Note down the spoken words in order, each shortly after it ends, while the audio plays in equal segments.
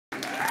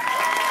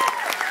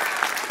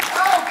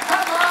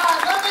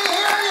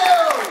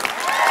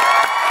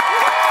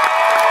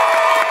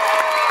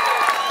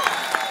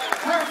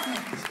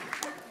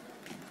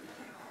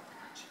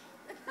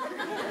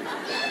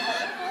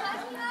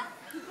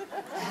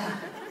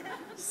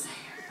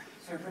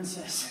Fair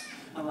princess,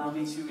 allow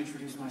me to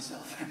introduce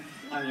myself.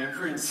 I'm your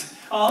Prince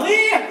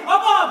Ali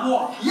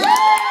Ababwa. Yeah!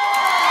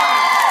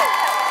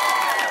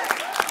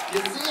 You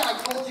see, I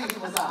told you he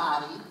was a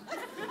hottie.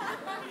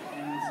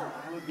 And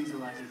I would be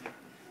delighted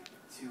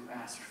to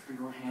ask for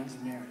your hand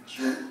in marriage.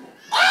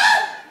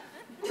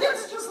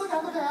 It's just like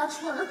I'm a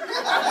bachelor.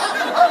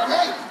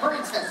 Okay,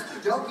 princess,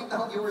 don't keep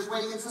the viewers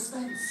waiting in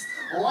suspense.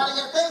 What do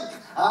you think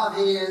of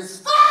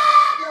his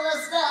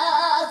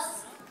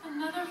fabulousness?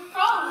 Another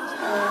fraud.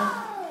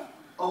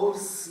 Oh,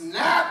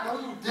 snap! No,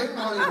 you didn't,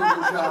 honey,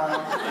 little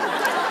child.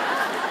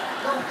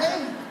 No, hey,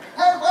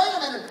 wait a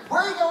minute.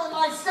 Where are you going with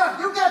my stuff?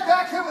 You get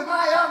back here with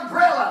my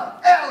umbrella.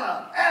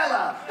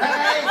 Ella.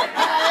 Hey!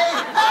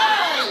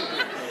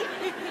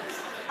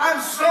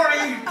 I'm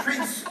sorry,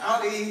 Prince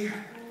Ali.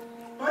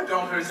 My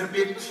daughter is a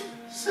bit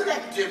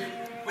selective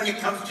when it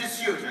comes to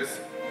suitors.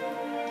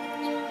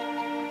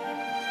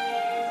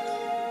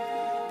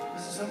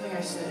 This is something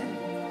I said.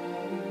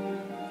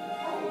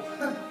 Oh,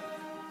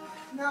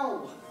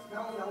 no,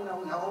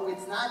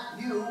 it's not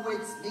you,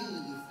 it's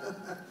me.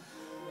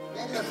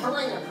 Maybe the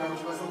parade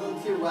approach was a little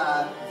too,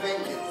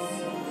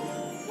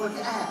 Vegas. Look,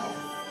 Al,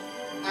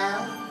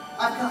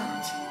 I've got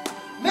it.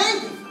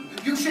 Maybe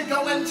you should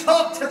go and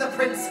talk to the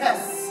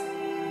princess.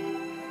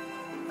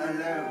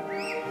 Alone.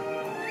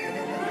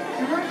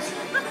 You're right.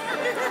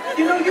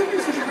 You know, you've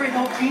been such a great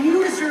help, Gene.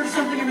 You deserve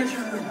something in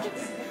return.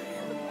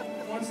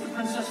 Once the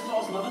princess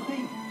falls in love with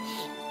me,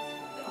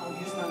 I'll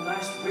use my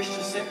last wish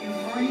to set you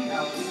free,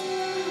 Alice.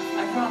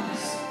 I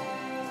promise.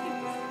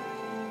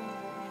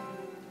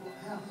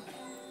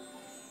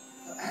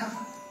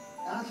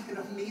 Al, you're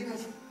gonna meet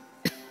it.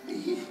 Me?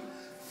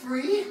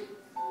 Free?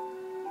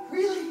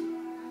 Really?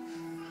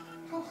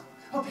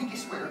 Oh, pinky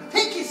swear.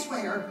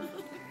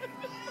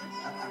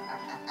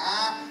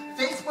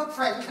 Facebook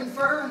friend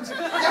confirmed.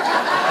 Okay,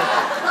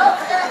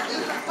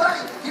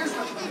 buddy, here's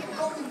what you do.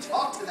 Go and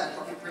talk to that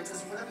lovely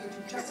princess. Whatever you do,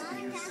 just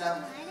be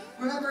yourself.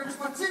 Remember, it's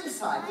what's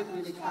inside that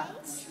really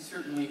counts. She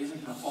certainly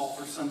isn't gonna fall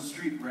for some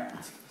street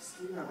rat.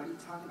 Street rat? What are you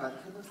talking about?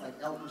 He looks like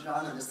Elton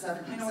John in the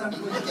 70s. I know what I'm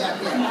doing. Look at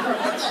him.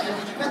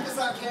 Did you get this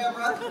on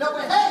camera? No,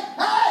 wait, hey!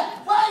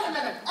 Wait a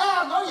minute!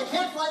 Al, no, you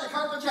can't fly the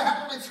carpet. You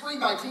have to be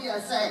screened by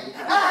TSA.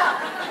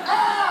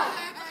 Al!